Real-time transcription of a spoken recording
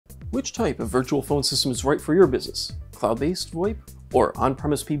Which type of virtual phone system is right for your business? Cloud-based VoIP or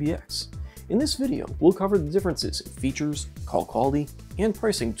on-premise PBX? In this video, we'll cover the differences in features, call quality, and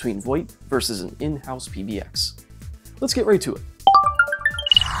pricing between VoIP versus an in-house PBX. Let's get right to it.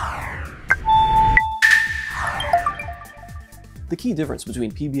 The key difference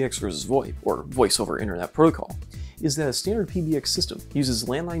between PBX versus VoIP, or Voice over Internet Protocol, is that a standard PBX system uses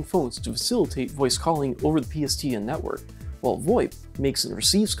landline phones to facilitate voice calling over the PSTN network, while VoIP makes and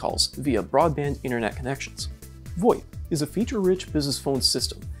receives calls via broadband internet connections. VoIP is a feature-rich business phone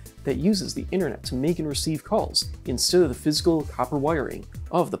system that uses the internet to make and receive calls instead of the physical copper wiring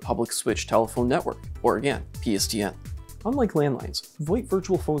of the public switch telephone network, or again, PSTN. Unlike landlines, VoIP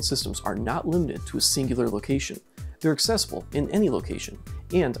virtual phone systems are not limited to a singular location. They're accessible in any location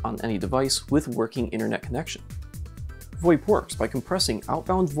and on any device with working internet connection. VoIP works by compressing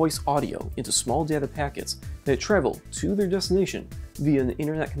outbound voice audio into small data packets that travel to their destination via an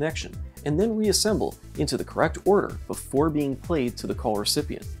internet connection and then reassemble into the correct order before being played to the call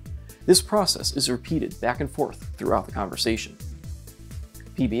recipient. This process is repeated back and forth throughout the conversation.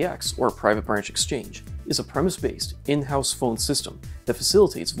 PBX, or Private Branch Exchange, is a premise-based, in-house phone system that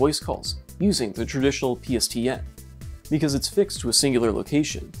facilitates voice calls using the traditional PSTN. Because it's fixed to a singular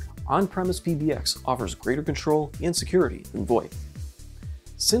location, on-premise PBX offers greater control and security than VoIP.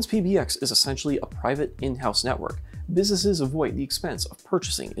 Since PBX is essentially a private in-house network, businesses avoid the expense of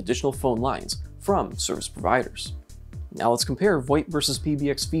purchasing additional phone lines from service providers. Now let's compare VoIP versus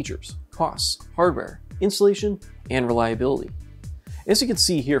PBX features, costs, hardware, installation, and reliability. As you can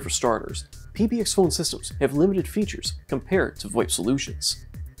see here for starters, PBX phone systems have limited features compared to VoIP solutions.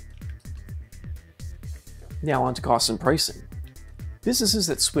 Now on to costs and pricing. Businesses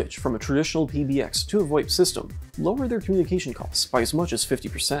that switch from a traditional PBX to a VoIP system lower their communication costs by as much as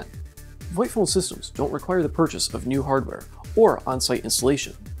 50%. VoIP phone systems don't require the purchase of new hardware or on-site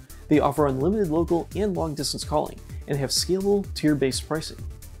installation. They offer unlimited local and long-distance calling and have scalable tier-based pricing.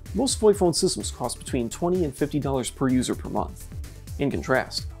 Most VoIP phone systems cost between $20 and $50 per user per month. In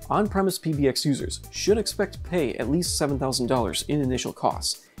contrast, on-premise PBX users should expect to pay at least $7,000 in initial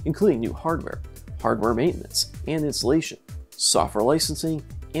costs, including new hardware, hardware maintenance and installation, software licensing,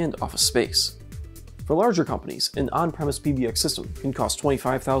 and office space. For larger companies, an on-premise PBX system can cost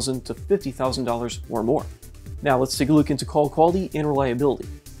 $25,000 to $50,000 or more. Now let's take a look into call quality and reliability.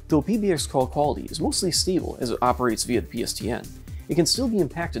 Though PBX call quality is mostly stable as it operates via the PSTN, it can still be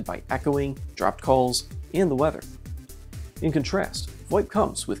impacted by echoing, dropped calls, and the weather. In contrast, VoIP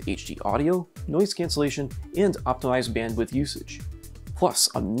comes with HD audio, noise cancellation, and optimized bandwidth usage, plus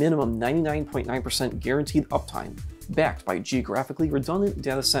a minimum 99.9% guaranteed uptime backed by geographically redundant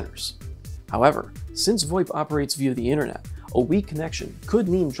data centers. However, since VoIP operates via the internet, a weak connection could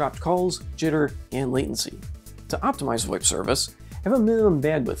mean dropped calls, jitter, and latency. To optimize VoIP service, have a minimum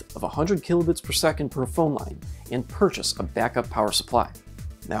bandwidth of 100 kilobits per second per phone line and purchase a backup power supply.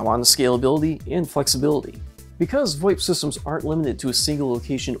 Now on to scalability and flexibility. Because VoIP systems aren't limited to a single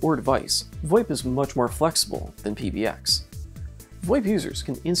location or device, VoIP is much more flexible than PBX. VoIP users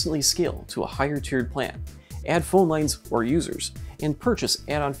can instantly scale to a higher tiered plan, add phone lines or users, and purchase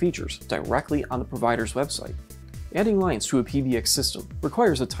add-on features directly on the provider's website. Adding lines to a PBX system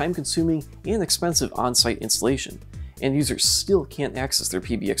requires a time-consuming and expensive on-site installation, and users still can't access their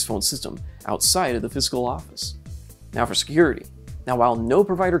PBX phone system outside of the physical office. Now for security. Now while no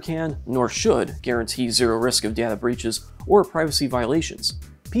provider can, nor should, guarantee zero risk of data breaches or privacy violations,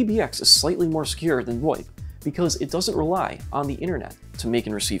 PBX is slightly more secure than VoIP because it doesn't rely on the internet to make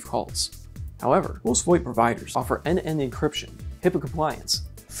and receive calls. However, most VoIP providers offer end-to-end encryption, HIPAA compliance,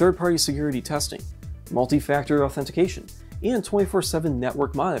 third-party security testing, multi-factor authentication, and 24/7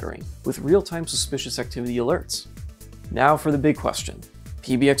 network monitoring with real-time suspicious activity alerts. Now for the big question,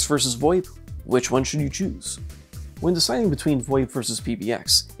 PBX versus VoIP, which one should you choose? When deciding between VoIP versus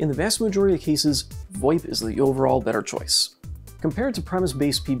PBX, in the vast majority of cases, VoIP is the overall better choice. Compared to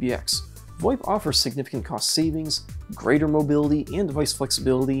premise-based PBX, VoIP offers significant cost savings, greater mobility and device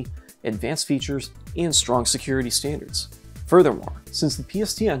flexibility, advanced features, and strong security standards. Furthermore, since the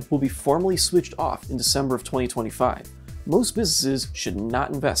PSTN will be formally switched off in December of 2025, most businesses should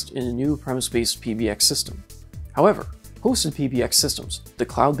not invest in a new premise-based PBX system. However, hosted PBX systems, the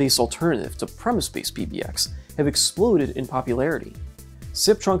cloud-based alternative to premise-based PBX, have exploded in popularity.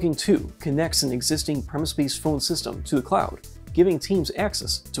 SIP Trunking 2 connects an existing premise-based phone system to the cloud, giving teams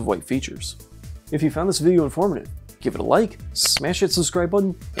access to VoIP features. If you found this video informative, give it a like, smash that subscribe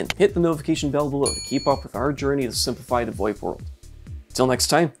button, and hit the notification bell below to keep up with our journey to simplify the VoIP world. Until next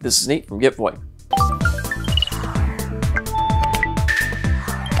time, this is Nate from Get VoIP.